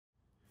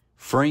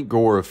Frank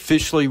Gore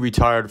officially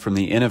retired from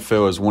the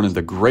NFL as one of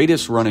the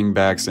greatest running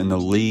backs in the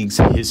league's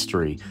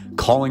history,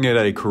 calling it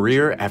a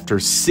career after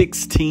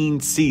 16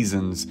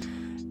 seasons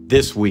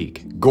this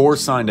week. Gore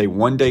signed a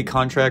one-day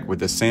contract with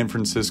the San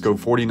Francisco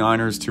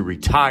 49ers to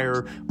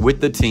retire with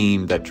the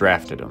team that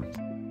drafted him.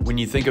 When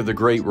you think of the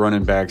great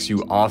running backs,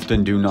 you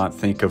often do not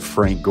think of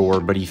Frank Gore,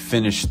 but he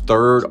finished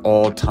third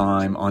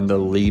all-time on the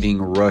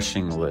leading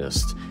rushing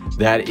list.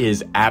 That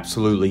is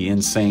absolutely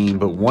insane,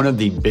 but one of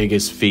the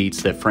biggest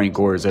feats that Frank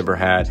Gore has ever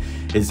had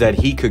is that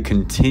he could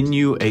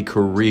continue a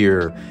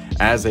career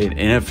as an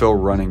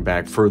NFL running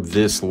back for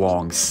this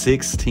long,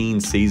 16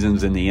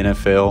 seasons in the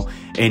NFL,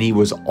 and he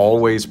was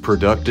always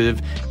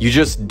productive. You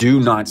just do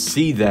not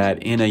see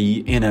that in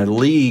a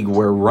league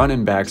where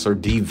running backs are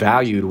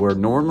devalued, where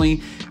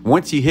normally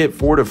once you hit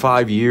 4 to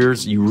 5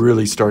 years, you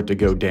really start to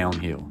go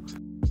downhill.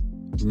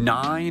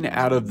 9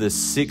 out of the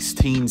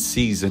 16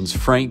 seasons,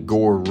 Frank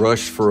Gore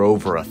rushed for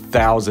over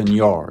 1,000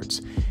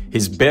 yards.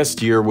 His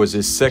best year was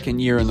his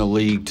second year in the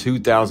league,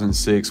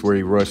 2006, where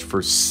he rushed for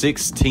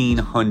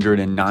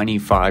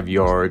 1,695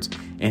 yards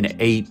and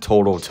 8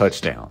 total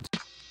touchdowns.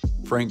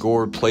 Frank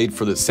Gore played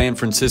for the San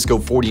Francisco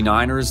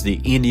 49ers,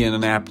 the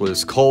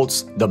Indianapolis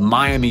Colts, the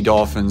Miami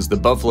Dolphins, the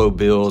Buffalo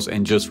Bills,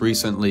 and just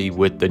recently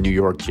with the New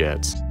York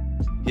Jets.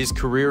 His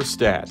career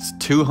stats: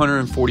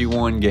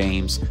 241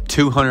 games,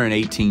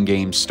 218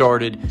 games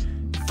started,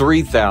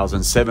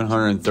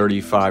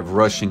 3,735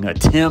 rushing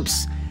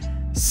attempts,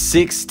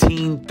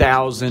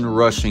 16,000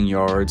 rushing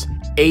yards,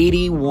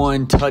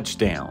 81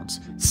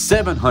 touchdowns,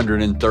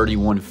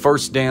 731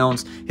 first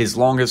downs. His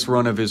longest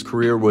run of his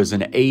career was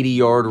an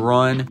 80-yard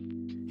run.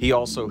 He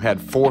also had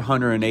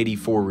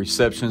 484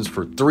 receptions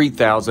for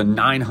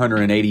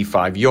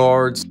 3,985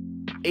 yards,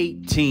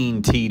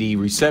 18 TD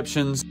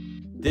receptions.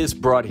 This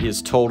brought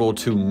his total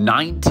to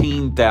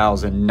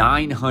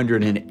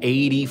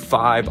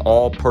 19,985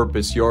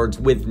 all-purpose yards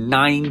with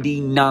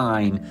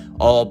 99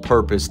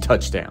 all-purpose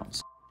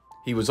touchdowns.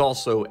 He was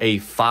also a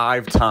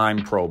 5-time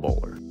Pro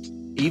Bowler.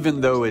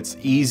 Even though it's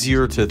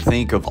easier to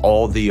think of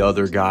all the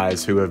other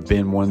guys who have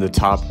been one of the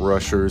top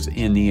rushers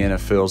in the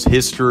NFL's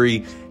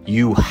history,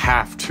 you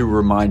have to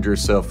remind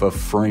yourself of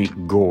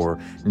Frank Gore.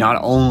 Not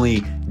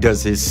only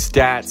does his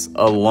stats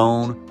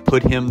alone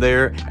put him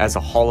there as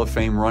a Hall of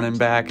Fame running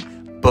back,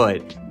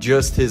 but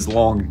just his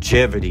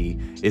longevity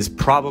is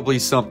probably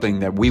something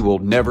that we will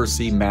never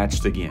see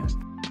matched again.